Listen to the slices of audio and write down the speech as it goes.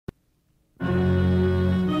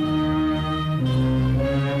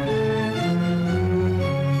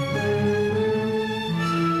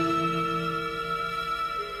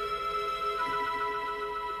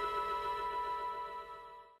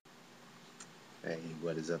Hey,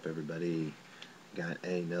 what is up, everybody? Got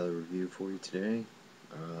another review for you today.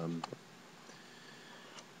 Um,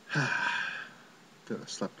 Feel I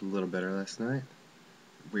slept a little better last night.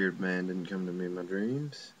 Weird man didn't come to me in my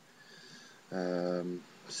dreams.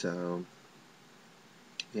 So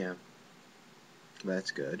yeah, that's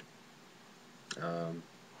good. Um,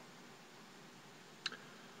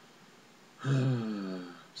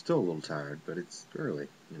 Still a little tired, but it's early.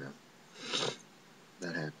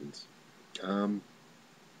 That happens. Um,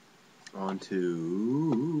 On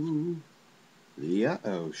to the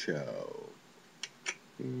Uh-Oh Show.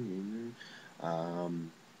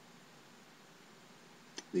 Um,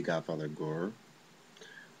 The Godfather Gore,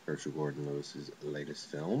 Herschel Gordon Lewis's latest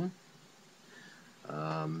film.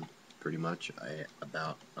 Um, Pretty much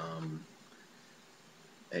about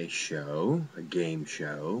a game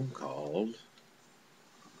show called,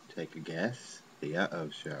 take a guess, the Uh-Oh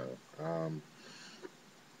Show.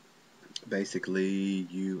 Basically,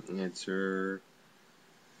 you answer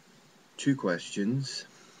two questions,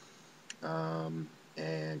 and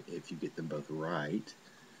if you get them both right,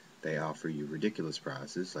 they offer you ridiculous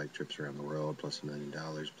prizes like trips around the world, plus $1 million,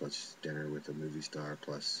 plus dinner with a movie star,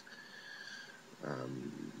 plus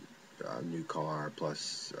um, a new car,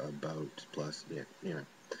 plus a boat, plus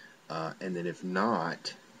and then if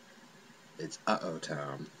not, it's uh-oh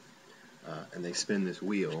time. And they spin this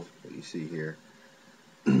wheel that you see here.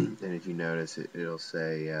 And if you notice, it'll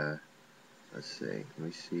say, let's see, let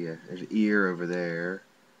me see, there's an ear over there.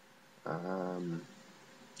 Um,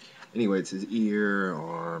 anyway, it says ear,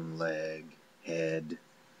 arm, leg, head,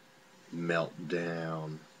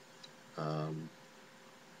 meltdown. Um,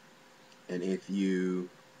 and if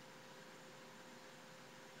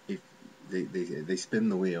they spin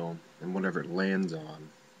the wheel, and whatever it lands on,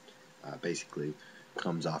 basically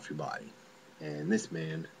comes off your body. And this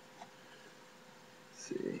man, let's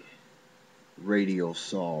see, Radial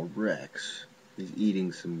Saw Rex, he's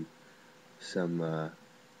eating some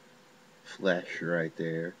flesh right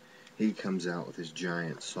there. He comes out with his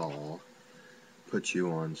giant saw, puts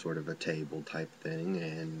you on sort of a table type thing,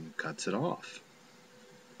 and cuts it off.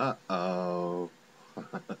 Uh-oh.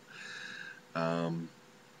 um,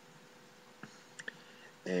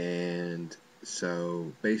 and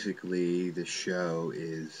so basically the show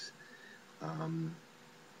is um,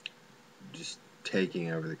 just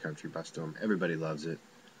taking over the country by storm. Everybody loves it.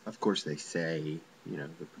 Of course, they say,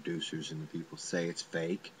 the producers and the people say it's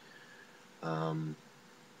fake. But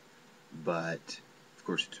of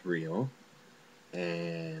course it's real.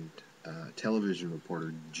 And television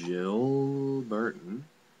reporter Jill Burton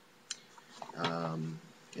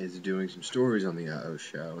is doing some stories on the Uh-Oh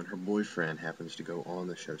Show, and her boyfriend happens to go on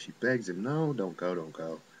the show. She begs him, no, don't go, don't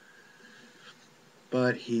go.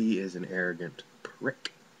 But he is an arrogant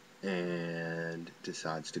prick and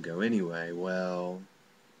decides to go anyway. Well,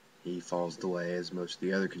 he falls the way as most of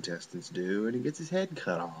the other contestants do, and he gets his head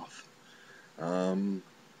cut off.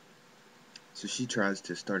 So she tries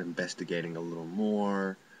to start investigating a little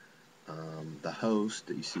more. The host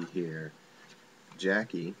that you see here,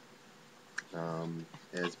 Jackie,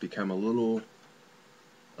 has become a little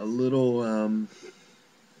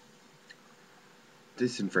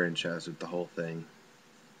disenfranchised with the whole thing.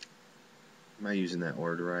 Am I using that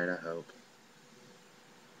word right? I hope.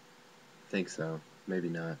 Think so. Maybe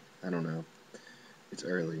not. I don't know. It's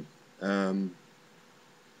early. Um,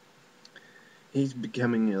 he's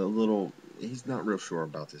becoming a little. He's not real sure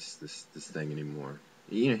about this thing anymore.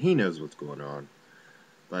 He knows what's going on,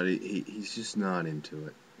 but he's just not into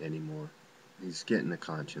it anymore. He's getting a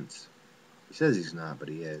conscience. He says he's not, but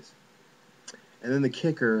he is. And then the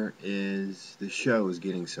kicker is the show is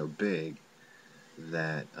getting so big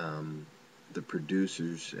that the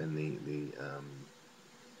producers and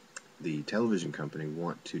the television company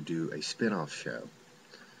want to do a spin-off show.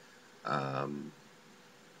 And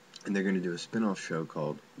they're going to do a spin-off show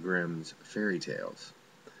called Grimm's Fairy Tales,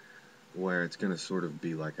 where it's going to sort of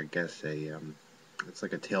be like, I guess, it's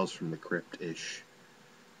like a Tales from the Crypt-ish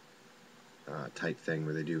type thing,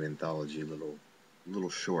 where they do anthology little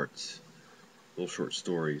shorts, little short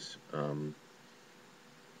stories.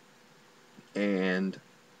 And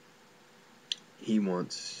he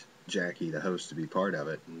wants Jackie, the host, to be part of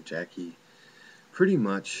it, and Jackie pretty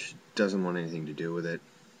much doesn't want anything to do with it.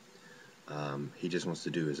 He just wants to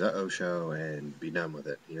do his Uh-Oh Show and be done with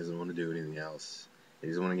it. He doesn't want to do anything else. He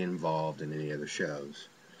doesn't want to get involved in any other shows.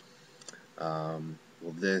 Well,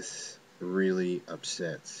 this really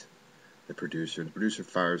upsets the producer. The producer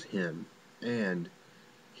fires him and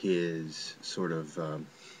his sort of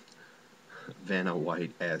Vanna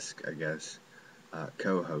White-esque, I guess,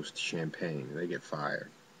 co-host Champagne. They get fired.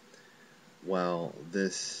 Well,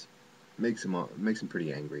 this makes him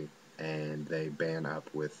pretty angry, and they band up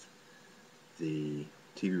with the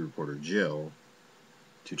TV reporter Jill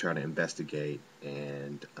to try to investigate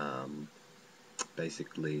and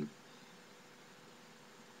basically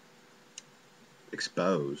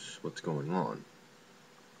expose what's going on.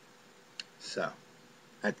 So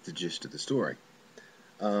that's the gist of the story.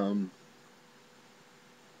 Now,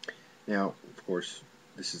 of course,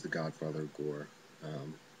 this is the Godfather of Gore,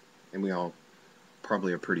 and we all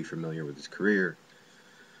probably are pretty familiar with his career.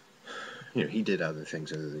 You know, he did other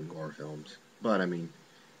things other than gore films, but I mean,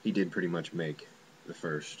 he did pretty much make the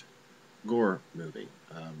first gore movie,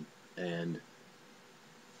 and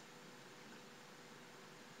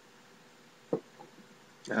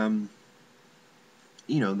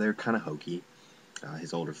you know, they're kind of hokey.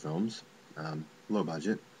 His older films, low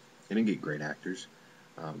budget, they didn't get great actors.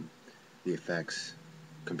 The effects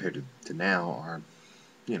compared to now are,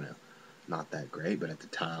 you know, not that great, but at the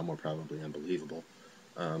time were probably unbelievable.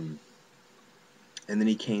 And then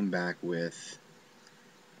he came back with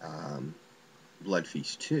Blood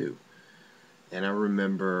Feast 2. And I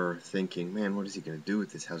remember thinking, man, what is he going to do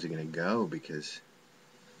with this? How's he going to go? Because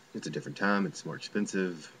it's a different time, it's more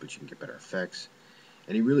expensive, but you can get better effects.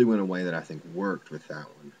 And he really went a way that I think worked with that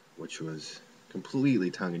one, which was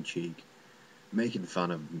completely tongue-in-cheek, making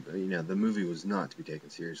fun of, you know, the movie was not to be taken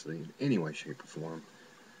seriously in any way, shape, or form.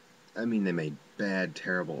 I mean, they made bad,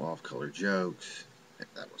 terrible, off-color jokes.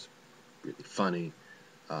 That was really funny.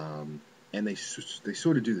 And they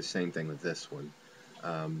sort of do the same thing with this one.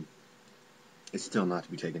 It's still not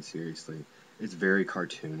to be taken seriously. It's very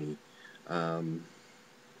cartoony.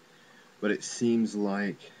 But it seems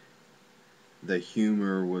like the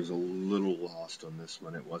humor was a little lost on this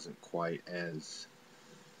one. It wasn't quite as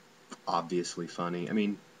obviously funny. I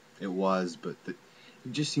mean, it was, but it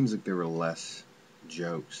just seems like there were less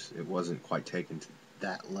jokes. It wasn't quite taken to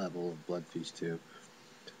that level of Blood Feast 2.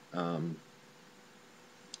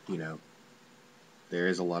 You know, there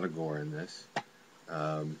is a lot of gore in this.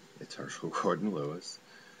 It's Herschel Gordon Lewis.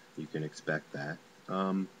 You can expect that.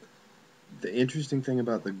 The interesting thing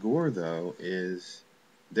about the gore, though, is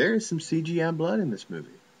there is some CGI blood in this movie.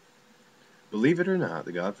 Believe it or not,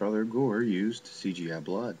 The Godfather of Gore used CGI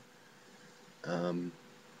blood. And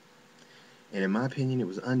in my opinion, it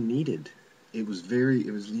was unneeded. It was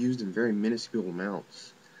used in very minuscule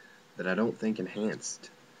amounts that I don't think enhanced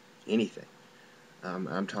anything.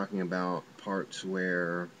 I'm talking about parts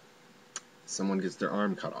where someone gets their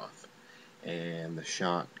arm cut off, and the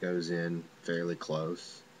shot goes in fairly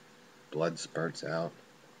close. Blood spurts out.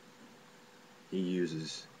 He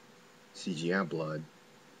uses CGI blood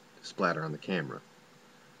to splatter on the camera.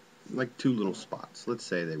 Like 2 little spots. Let's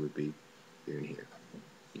say they would be here and here.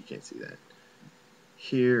 You can't see that.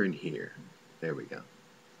 Here and here. There we go.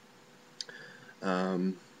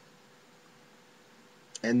 And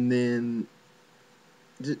then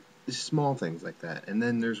just small things like that. And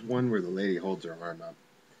then there's one where the lady holds her arm up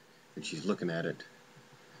and she's looking at it.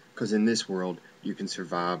 Because in this world, you can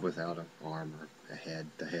survive without an arm or a head.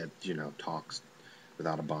 The head, you know, talks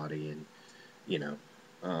without a body. And, you know,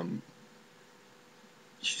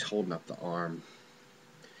 she's holding up the arm.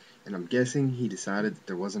 And I'm guessing he decided that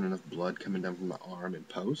there wasn't enough blood coming down from the arm in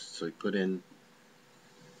post. So he put in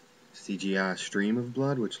CGI stream of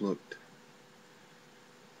blood, which looked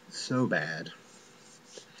so bad.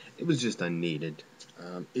 It was just unneeded.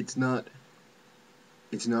 It's not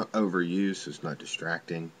overused, so it's not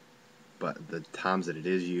distracting. But the times that it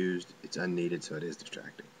is used, it's unneeded, so it is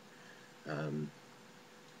distracting.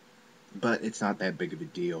 But it's not that big of a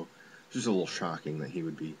deal. It's just a little shocking that he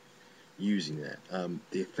would be using that.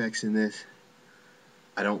 The effects in this,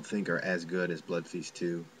 I don't think are as good as Blood Feast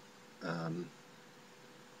 2.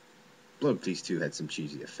 Blood Feast 2 had some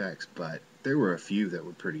cheesy effects, but there were a few that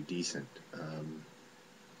were pretty decent.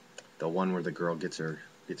 The one where the girl gets her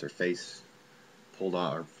face pulled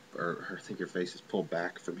off, or I think her face is pulled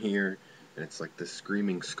back from here, and it's like this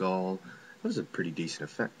screaming skull. That was a pretty decent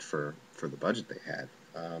effect for the budget they had.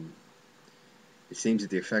 It seems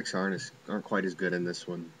that the effects aren't quite as good in this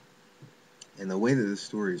one, and the way that the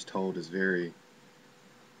story is told is very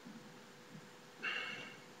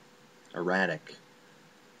erratic.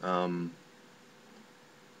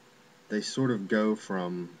 They sort of go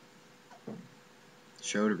from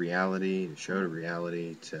show to reality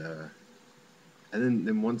to, and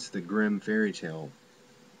then once the grim fairy tale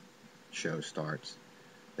show starts,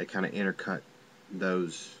 they kind of intercut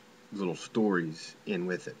those little stories in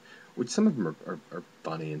with it, which some of them are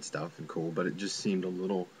funny and stuff and cool, but it just seemed a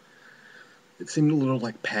little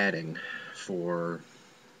like padding for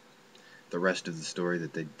the rest of the story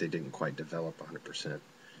that they didn't quite develop 100%.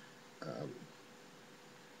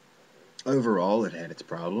 Overall, it had its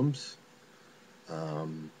problems,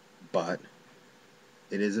 but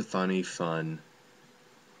it is a funny, fun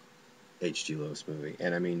H.G. Lewis movie.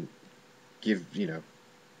 And I mean,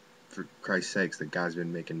 for Christ's sakes, the guy's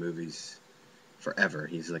been making movies forever.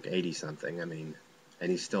 He's like 80 something. I mean,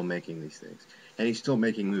 and he's still making these things. And he's still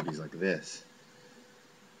making movies like this.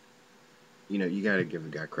 You got to give the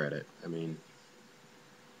guy credit. I mean,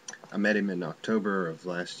 I met him in October of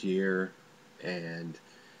last year, and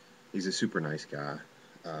he's a super nice guy.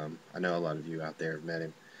 I know a lot of you out there have met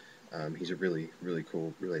him. He's a really, really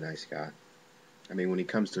cool, really nice guy. I mean, when he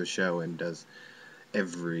comes to a show and does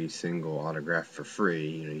every single autograph for free,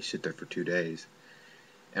 you sit there for 2 days,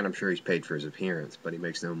 and I'm sure he's paid for his appearance, but he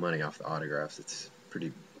makes no money off the autographs. It's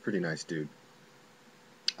pretty nice dude.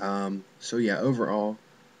 So yeah, overall,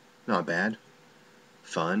 not bad,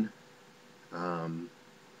 fun.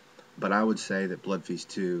 But I would say that Blood Feast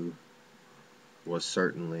 2 was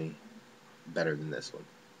certainly better than this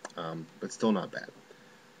one, but still not bad.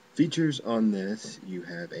 Features on this, you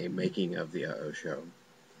have a making of the Uh-Oh Show,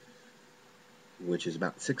 which is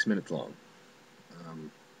about 6 minutes long.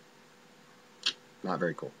 Not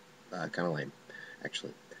very cool. Kind of lame,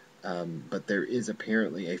 actually. But there is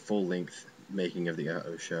apparently a full-length making of the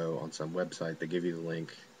Uh-Oh Show on some website. They give you the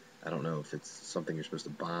link. I don't know if it's something you're supposed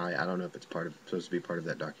to buy. I don't know if it's supposed to be part of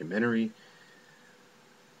that documentary.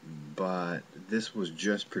 But this was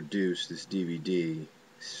just produced, this DVD,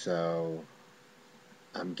 so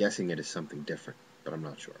I'm guessing it is something different, but I'm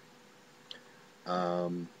not sure.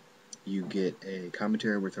 You get a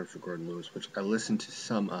commentary with Herschell Gordon Lewis, which I listened to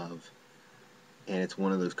some of, and it's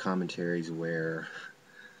one of those commentaries where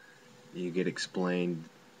you get explained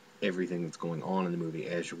everything that's going on in the movie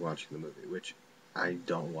as you're watching the movie, which I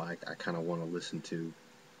don't like. I kind of want to listen to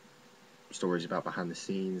stories about behind the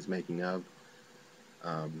scenes, making of,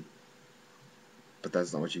 but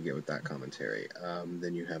that's not what you get with that commentary.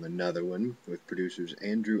 Then you have another one with producers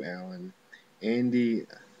Andrew Allen, Andy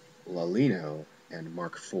Lalino, and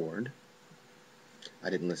Mark Ford. I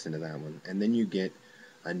didn't listen to that one. And then you get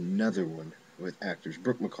another one with actors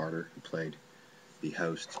Brooke McCarter, who played the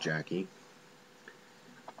host, Jackie,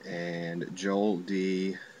 and Joel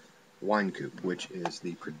D. Wynkoop, which is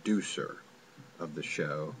the producer of the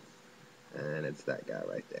show. And it's that guy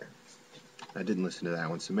right there. I didn't listen to that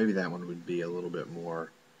one, so maybe that one would be a little bit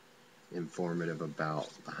more informative about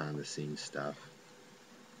behind-the-scenes stuff.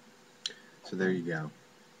 So there you go.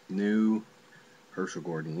 New Herschell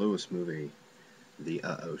Gordon Lewis movie, The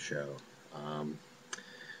Uh-Oh Show.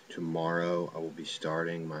 Tomorrow I will be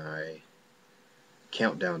starting my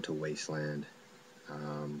countdown to Wasteland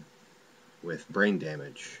with Brain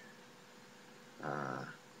Damage,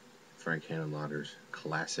 Frank Henenlotter's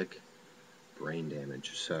classic Brain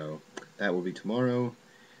Damage. So that will be tomorrow.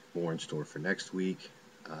 More in store for next week.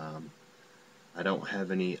 I don't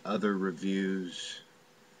have any other reviews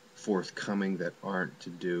forthcoming that aren't to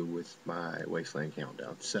do with my Wasteland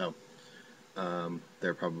countdown. So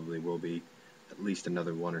there probably will be at least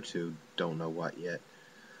another one or two. Don't know what yet,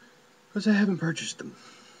 because I haven't purchased them.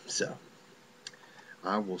 So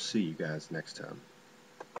I will see you guys next time.